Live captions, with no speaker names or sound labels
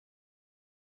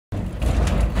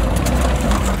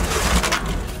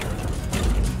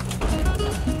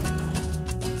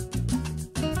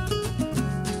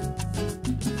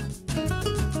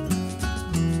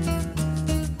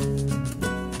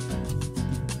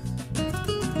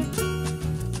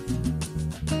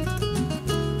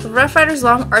Rough Rider's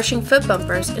long arching foot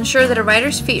bumpers ensure that a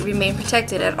rider's feet remain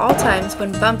protected at all times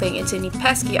when bumping into any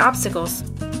pesky obstacles.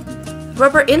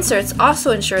 Rubber inserts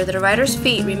also ensure that a rider's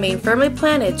feet remain firmly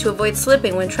planted to avoid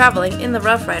slipping when traveling in the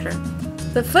Rough Rider.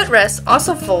 The footrests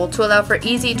also fold to allow for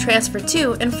easy transfer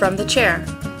to and from the chair.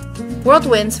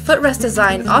 Whirlwind's footrest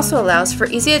design also allows for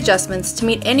easy adjustments to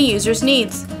meet any user's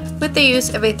needs. With the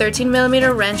use of a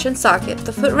 13mm wrench and socket,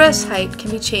 the footrest height can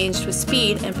be changed with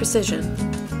speed and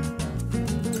precision.